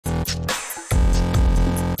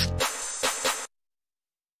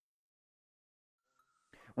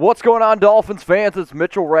What's going on, Dolphins fans? It's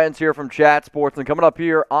Mitchell Renz here from Chat Sports, and coming up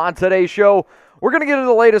here on today's show, we're going to get into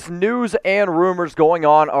the latest news and rumors going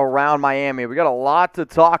on around Miami. We got a lot to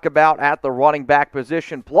talk about at the running back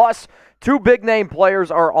position, plus two big-name players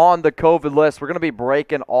are on the COVID list. We're going to be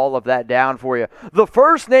breaking all of that down for you. The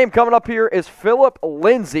first name coming up here is Phillip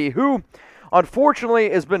Lindsay, who unfortunately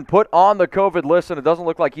has been put on the COVID list, and it doesn't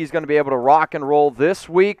look like he's going to be able to rock and roll this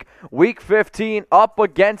week, Week 15, up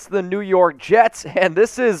against the New York Jets. And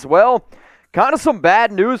this is, well, kind of some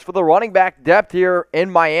bad news for the running back depth here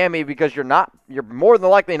in Miami, because you're more than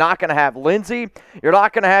likely not going to have Lindsay. You're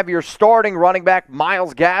not going to have your starting running back,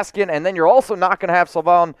 Myles Gaskin, and then you're also not going to have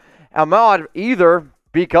Salvon Ahmed either,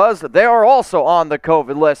 because they are also on the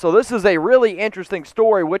COVID list. So this is a really interesting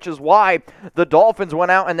story, which is why the Dolphins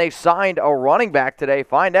went out and they signed a running back today.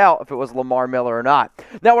 Find out if it was Lamar Miller or not.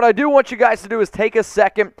 Now, what I do want you guys to do is take a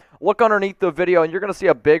second, look underneath the video, and you're going to see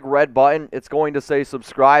a big red button. It's going to say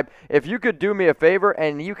subscribe. If you could do me a favor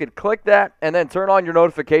and you could click that and then turn on your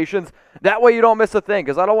notifications, that way you don't miss a thing,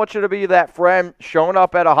 because I don't want you to be that friend showing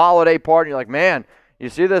up at a holiday party and you're like, man, you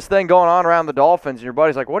see this thing going on around the Dolphins, and your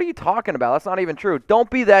buddy's like, what are you talking about? That's not even true. Don't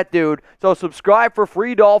be that dude. So subscribe for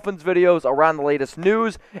free Dolphins videos around the latest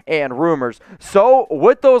news and rumors. So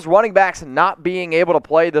with those running backs not being able to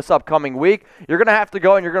play this upcoming week, you're going to have to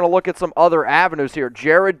go and you're going to look at some other avenues here.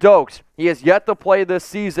 Gerrid Doaks, he has yet to play this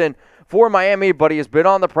season for Miami, but he has been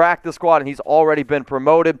on the practice squad and he's already been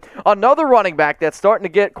promoted. Another running back that's starting to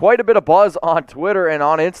get quite a bit of buzz on Twitter and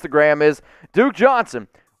on Instagram is Duke Johnson.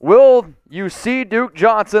 Will you see Duke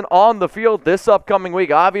Johnson on the field this upcoming week?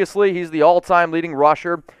 Obviously, he's the all-time leading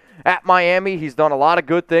rusher at Miami. He's done a lot of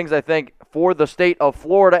good things, I think, for the state of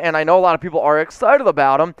Florida, and I know a lot of people are excited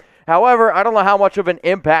about him. However, I don't know how much of an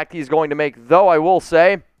impact he's going to make, though I will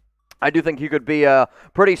say I do think he could be a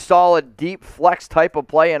pretty solid deep flex type of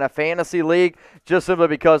play in a fantasy league, just simply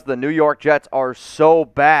because the New York Jets are so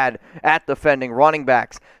bad at defending running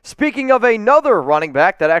backs. Speaking of another running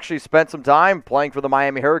back that actually spent some time playing for the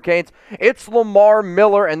Miami Hurricanes, it's Lamar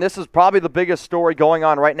Miller, and this is probably the biggest story going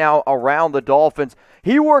on right now around the Dolphins.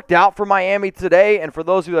 He worked out for Miami today, and for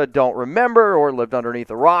those of you that don't remember or lived underneath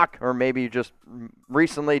a rock, or maybe you just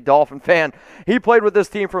recently Dolphin fan, he played with this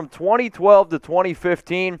team from 2012 to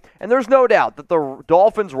 2015, and there's no doubt that the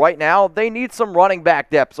Dolphins right now, they need some running back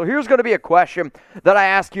depth. So here's going to be a question that I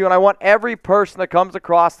ask you, and I want every person that comes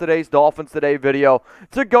across today's Dolphins Today video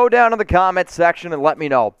to go down in the comments section and let me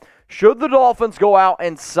know. Should the Dolphins go out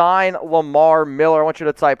and sign Lamar Miller? I want you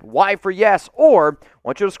to type Y for yes, or I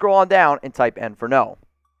want you to scroll on down and type N for no.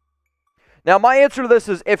 Now, my answer to this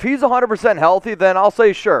is, if he's 100% healthy, then I'll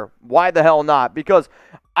say sure. Why the hell not? Because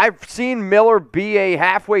I've seen Miller be a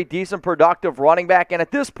halfway decent productive running back, and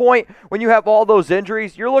at this point, when you have all those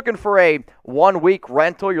injuries, you're looking for a one-week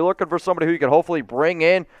rental. You're looking for somebody who you can hopefully bring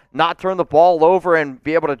in, not turn the ball over, and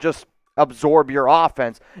be able to just absorb your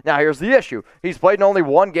offense. Now, here's the issue. He's played in only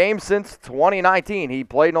one game since 2019. He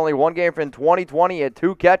played in only one game in 2020. He had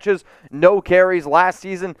 2 catches, no carries last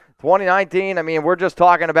season. 2019, I mean, we're just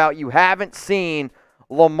talking about you haven't seen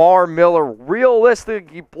Lamar Miller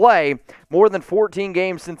realistically play more than 14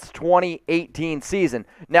 games since 2018 season.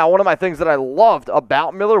 Now, one of my things that I loved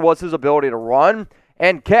about Miller was his ability to run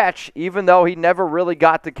and catch, even though he never really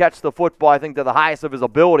got to catch the football, I think, to the highest of his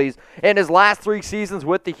abilities. In his last 3 seasons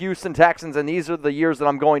with the Houston Texans, and these are the years that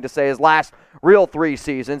I'm going to say his last real 3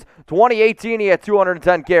 seasons. 2018, he had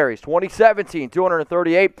 210 carries. 2017,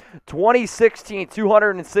 238. 2016,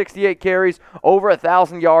 268 carries, over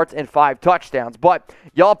 1,000 yards and 5 touchdowns. But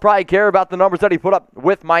y'all probably care about the numbers that he put up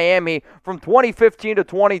with Miami from 2015 to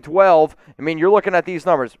 2012. I mean, you're looking at these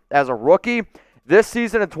numbers. As a rookie, this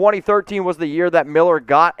season in 2013 was the year that Miller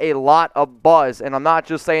got a lot of buzz, and I'm not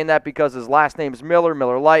just saying that because his last name's Miller,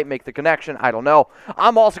 Miller Lite, make the connection, I don't know.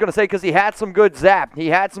 I'm also going to say because he had some good zap, he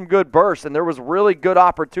had some good bursts, and there was really good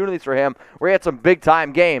opportunities for him where he had some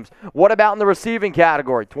big-time games. What about in the receiving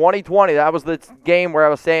category? 2020, that was the game where I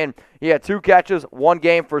was saying he had 2 catches, 1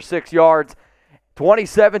 game for 6 yards.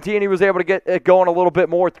 2017, he was able to get it going a little bit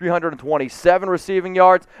more, 327 receiving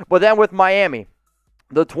yards. But then with Miami,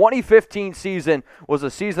 the 2015 season was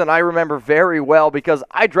a season I remember very well because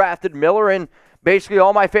I drafted Miller in basically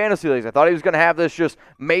all my fantasy leagues. I thought he was going to have this just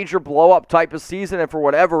major blow-up type of season, and for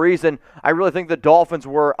whatever reason, I really think the Dolphins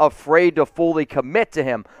were afraid to fully commit to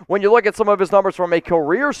him. When you look at some of his numbers from a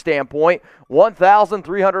career standpoint,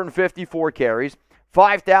 1,354 carries,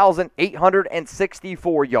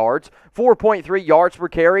 5,864 yards, 4.3 yards per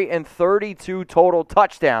carry, and 32 total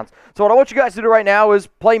touchdowns. So what I want you guys to do right now is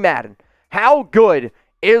play Madden. How good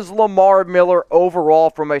is Lamar Miller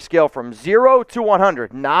overall from a scale from 0 to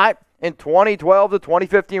 100? Not in 2012 to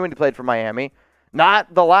 2015 when he played for Miami.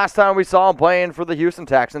 not the last time we saw him playing for the Houston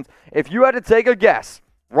Texans. If you had to take a guess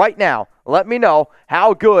right now, let me know,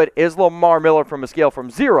 how good is Lamar Miller from a scale from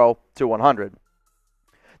 0 to 100?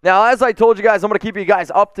 Now, as I told you guys, I'm going to keep you guys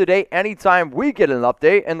up to date anytime we get an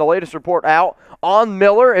update. And the latest report out on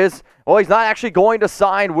Miller is, well, he's not actually going to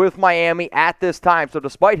sign with Miami at this time. So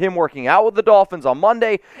despite him working out with the Dolphins on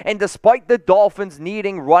Monday, and despite the Dolphins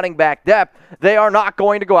needing running back depth, they are not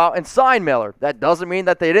going to go out and sign Miller. That doesn't mean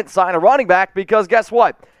that they didn't sign a running back, because guess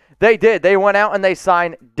what? They did. They went out and they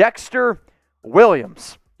signed Dexter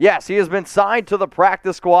Williams. Yes, he has been signed to the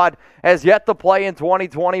practice squad, has yet to play in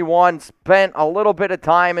 2021, spent a little bit of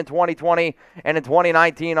time in 2020 and in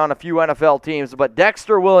 2019 on a few NFL teams. But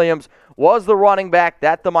Dexter Williams was the running back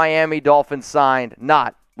that the Miami Dolphins signed,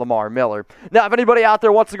 not Lamar Miller. Now, if anybody out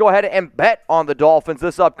there wants to go ahead and bet on the Dolphins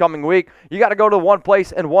this upcoming week, you got to go to one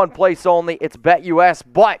place and one place only. It's BetUS.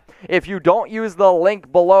 But if you don't use the link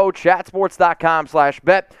below,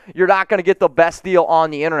 chatsports.com/bet, you're not going to get the best deal on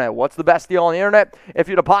the internet. What's the best deal on the internet? If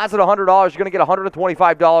you deposit $100, you're going to get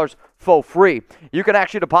 $125 for free. You can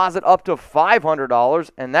actually deposit up to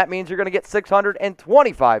 $500, and that means you're going to get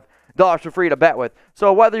 $625 for free to bet with.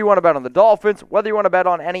 So whether you want to bet on the Dolphins, whether you want to bet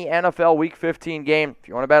on any NFL Week 15 game, if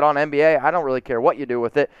you want to bet on NBA, I don't really care what you do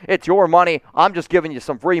with it. It's your money. I'm just giving you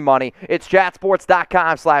some free money. It's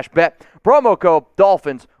chatsports.com/bet. Promo code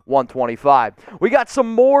Dolphins125. We got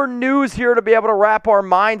some more news here to be able to wrap our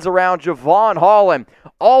minds around. Jevon Holland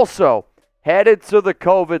also headed to the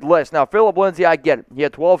COVID list. Now, Phillip Lindsay, I get it. He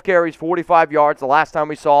had 12 carries, 45 yards the last time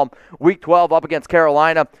we saw him, Week 12 up against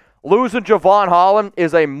Carolina. Losing Jevon Holland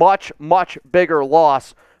is a much, much bigger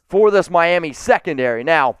loss for this Miami secondary.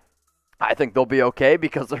 Now, I think they'll be okay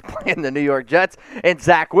because they're playing the New York Jets and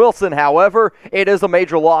Zach Wilson. However, it is a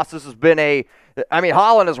major loss. This has been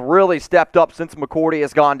Holland has really stepped up since McCourty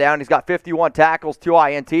has gone down. He's got 51 tackles, 2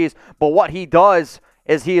 INTs. But what he does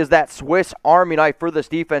is he is that Swiss Army knife for this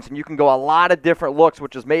defense, and you can go a lot of different looks,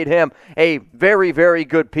 which has made him a very, very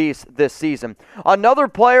good piece this season. Another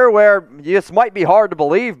player where this might be hard to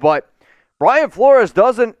believe, but Brian Flores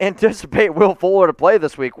doesn't anticipate Will Fuller to play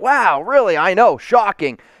this week. Wow, really? I know,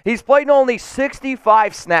 shocking. He's played only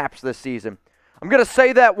 65 snaps this season. I'm going to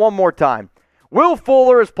say that one more time. Will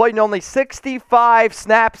Fuller has played only 65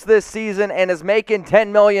 snaps this season and is making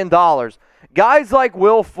 $10 million. Guys like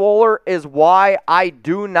Will Fuller is why I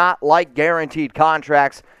do not like guaranteed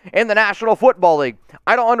contracts in the National Football League.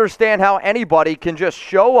 I don't understand how anybody can just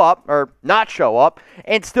show up or not show up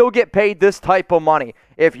and still get paid this type of money.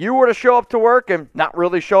 If you were to show up to work and not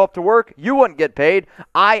really show up to work, you wouldn't get paid.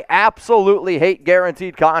 I absolutely hate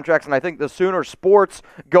guaranteed contracts, and I think the sooner sports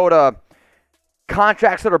go to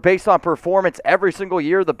contracts that are based on performance every single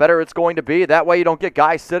year, the better it's going to be. That way you don't get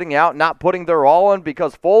guys sitting out, not putting their all in,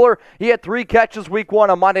 because Fuller, he had 3 catches Week 1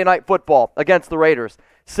 on Monday Night Football against the Raiders.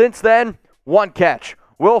 Since then, 1 catch.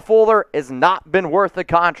 Will Fuller has not been worth the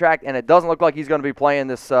contract, and it doesn't look like he's going to be playing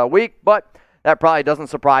this week, but that probably doesn't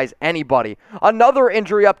surprise anybody. Another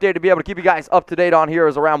injury update to be able to keep you guys up to date on here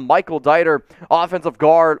is around Michael Deiter, offensive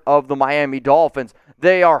guard of the Miami Dolphins.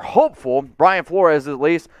 They are hopeful, Brian Flores at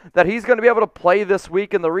least, that he's going to be able to play this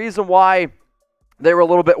week. And the reason why they were a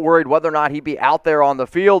little bit worried whether or not he'd be out there on the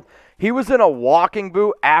field, he was in a walking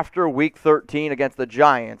boot after Week 13 against the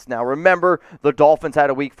Giants. Now, remember, the Dolphins had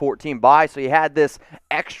a Week 14 bye, so he had this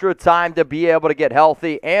extra time to be able to get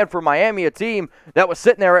healthy. And for Miami, a team that was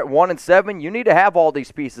sitting there at 1-7, you need to have all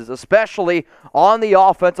these pieces, especially on the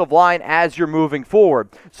offensive line as you're moving forward.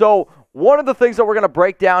 So one of the things that we're going to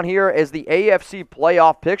break down here is the AFC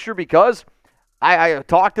playoff picture, because I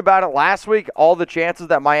talked about it last week, all the chances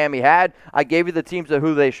that Miami had. I gave you the teams of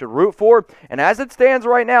who they should root for. And as it stands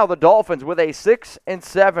right now, the Dolphins with a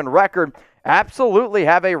 6-7 record absolutely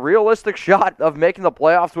have a realistic shot of making the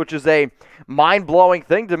playoffs, which is a mind-blowing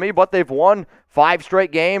thing to me. But they've won 5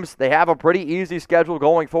 straight games. They have a pretty easy schedule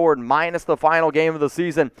going forward, minus the final game of the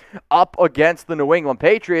season up against the New England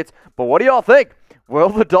Patriots. But what do y'all think? Will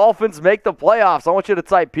the Dolphins make the playoffs? I want you to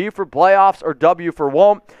type P for playoffs or W for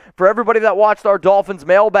won't. For everybody that watched our Dolphins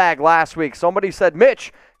mailbag last week, somebody said,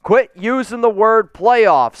 Mitch, quit using the word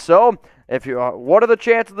playoffs. So, what are the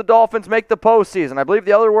chances the Dolphins make the postseason? I believe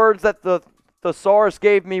the other words that the thesaurus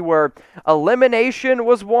gave me were elimination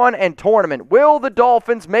was one and tournament. Will the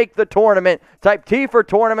Dolphins make the tournament? Type T for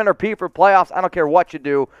tournament or P for playoffs. I don't care what you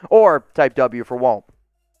do. Or type W for won't.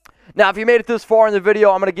 Now, if you made it this far in the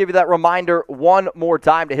video, I'm going to give you that reminder one more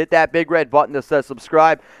time to hit that big red button that says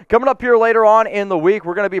subscribe. Coming up here later on in the week,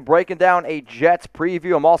 we're going to be breaking down a Jets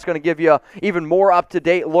preview. I'm also going to give you an even more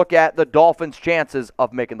up-to-date look at the Dolphins' chances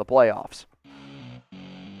of making the playoffs.